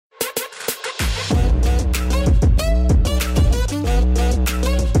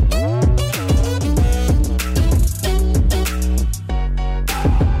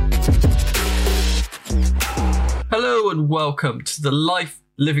welcome to the Life,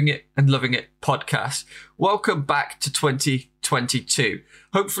 Living It and Loving It podcast. Welcome back to 2022.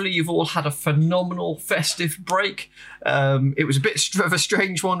 Hopefully you've all had a phenomenal festive break. It was a bit of a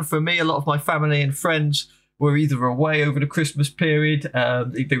strange one for me. A lot of my family and friends were either away over the Christmas period.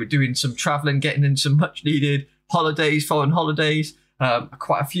 They were doing some traveling, getting in some much needed holidays, foreign holidays.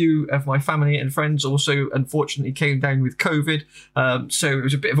 Quite a few of my family and friends also unfortunately came down with COVID. So it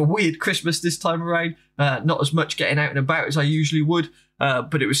was a bit of a weird Christmas this time around. Not as much getting out and about as I usually would,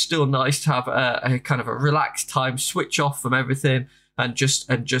 but it was still nice to have a kind of a relaxed time, switch off from everything and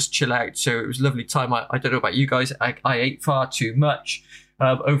just chill out. So it was a lovely time. I don't know about you guys. I ate far too much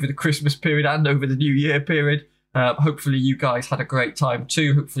over the Christmas period and over the New Year period. Hopefully you guys had a great time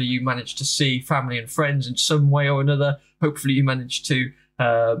too. Hopefully you managed to see family and friends in some way or another. Hopefully you managed to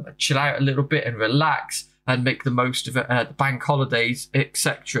chill out a little bit and relax and make the most of it, the bank holidays,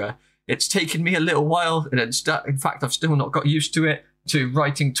 etc. It's taken me a little while, and in fact I've still not got used to it, to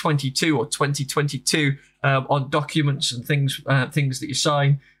writing 2022 on documents and things that you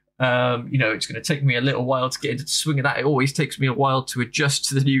sign. It's going to take me a little while to get into the swing of that. It always takes me a while to adjust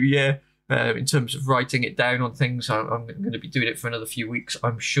to the new year. In terms of writing it down on things, I'm going to be doing it for another few weeks,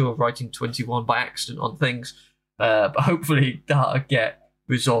 I'm sure, writing 21 by accident on things. But hopefully that'll get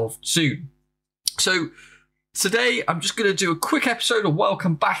resolved soon. So today I'm just going to do a quick episode of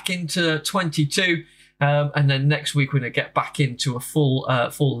welcome back into 22. And then next week we're going to get back into a full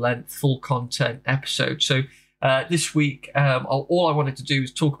length, full content episode. So this week, all I wanted to do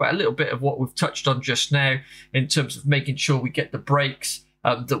is talk about a little bit of what we've touched on just now in terms of making sure we get the breaks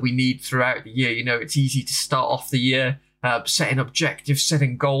that we need throughout the year. You know, it's easy to start off the year setting objectives,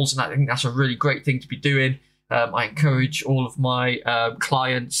 setting goals, and I think that's a really great thing to be doing. I encourage all of my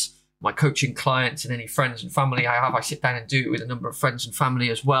clients, my coaching clients, and any friends and family I have. I sit down and do it with a number of friends and family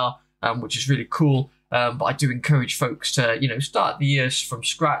as well, which is really cool. But I do encourage folks to, start the year from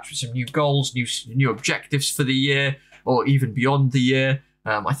scratch with some new goals, new objectives for the year, or even beyond the year.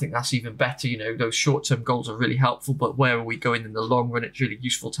 I think that's even better. Those short-term goals are really helpful, but where are we going in the long run? It's really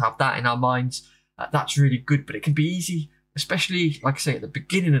useful to have that in our minds. That's really good, but it can be easy, especially, like I say, at the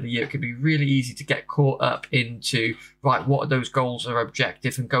beginning of the year, it can be really easy to get caught up into, right, what are those goals or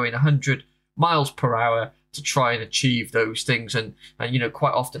objectives, and going 100 miles per hour to try and achieve those things. And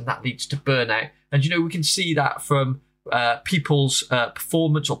quite often that leads to burnout. And, we can see that from people's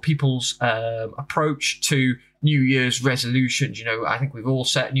performance or people's approach to New Year's resolutions. I think we've all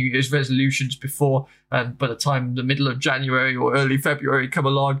set New Year's resolutions before, and by the time the middle of January or early February come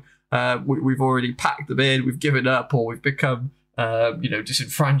along, we've already packed them in, we've given up, or we've become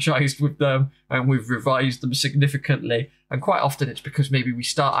disenfranchised with them, and we've revised them significantly. And quite often it's because maybe we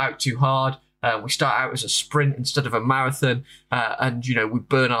start out too hard. We start out as a sprint instead of a marathon, and we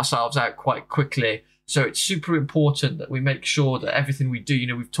burn ourselves out quite quickly. So it's super important that we make sure that everything we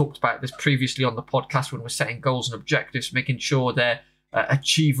do, we've talked about this previously on the podcast when we're setting goals and objectives, making sure they're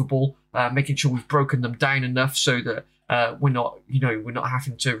achievable, making sure we've broken them down enough so that we're not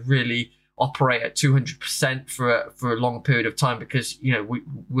having to really operate at 200% for a long period of time, because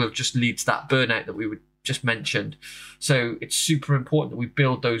we'll just lead to that burnout that we would just mentioned. So it's super important that we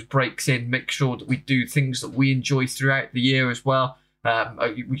build those breaks in, make sure that we do things that we enjoy throughout the year as well.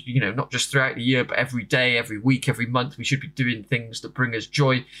 Not just throughout the year, but every day, every week, every month, we should be doing things that bring us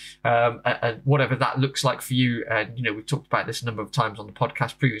joy, and whatever that looks like for you. And we've talked about this a number of times on the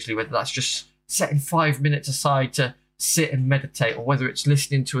podcast previously, whether that's just setting 5 minutes aside to sit and meditate, or whether it's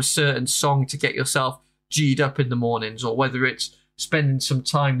listening to a certain song to get yourself G'd up in the mornings, or whether it's spending some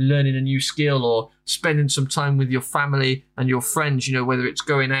time learning a new skill, or spending some time with your family and your friends, whether it's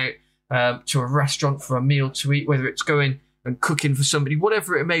going out to a restaurant for a meal to eat, whether it's going and cooking for somebody,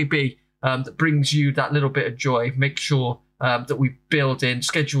 whatever it may be, that brings you that little bit of joy. Make sure that we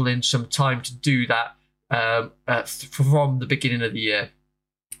schedule in some time to do that from the beginning of the year.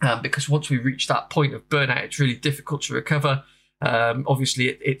 Because once we reach that point of burnout, it's really difficult to recover. Obviously,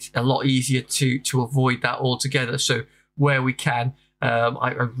 it's a lot easier to avoid that altogether. So where we can, I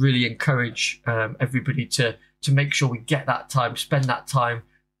really encourage everybody to make sure we get that time, spend that time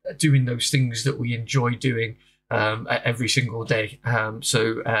doing those things that we enjoy doing every single day,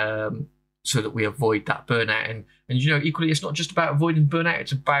 so that we avoid that burnout. And equally, it's not just about avoiding burnout,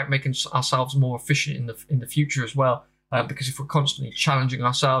 it's about making ourselves more efficient in the future as well. Because if we're constantly challenging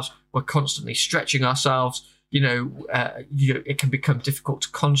ourselves, we're constantly stretching ourselves, it can become difficult to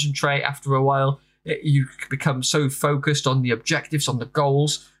concentrate after a while. You become so focused on the objectives, on the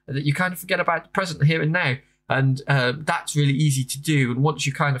goals, that you kind of forget about the present, here and now. And that's really easy to do. And once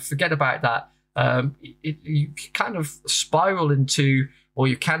you kind of forget about that, you kind of spiral into or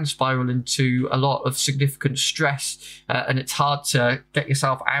you can spiral into a lot of significant stress, and it's hard to get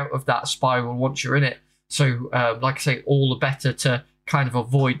yourself out of that spiral once you're in it. So, like I say, all the better to kind of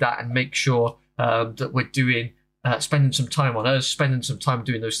avoid that and make sure that we're doing, spending some time on us, spending some time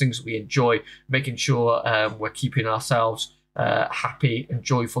doing those things that we enjoy, making sure we're keeping ourselves happy and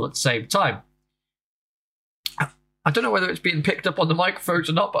joyful at the same time. I don't know whether it's being picked up on the microphones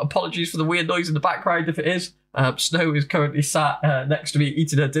or not, but apologies for the weird noise in the background if it is. Snow is currently sat next to me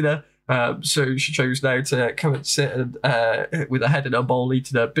eating her dinner, so she chose now to come and sit and, with her head in her bowl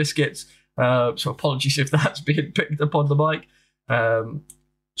eating her biscuits. So apologies if that's being picked up on the mic.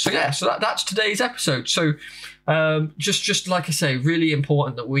 So that's today's episode. So just like I say, really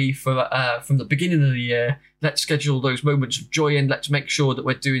important that we, from the beginning of the year, let's schedule those moments of joy in. Let's make sure that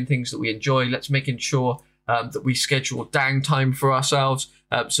we're doing things that we enjoy. Let's making sure that we schedule downtime for ourselves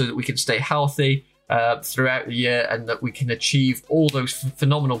so that we can stay healthy throughout the year, and that we can achieve all those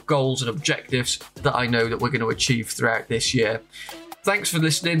phenomenal goals and objectives that I know that we're going to achieve throughout this year. Thanks for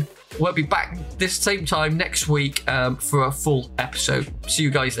listening. We'll be back this same time next week for a full episode. See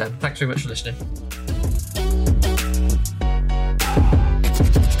you guys then. Thanks very much for listening.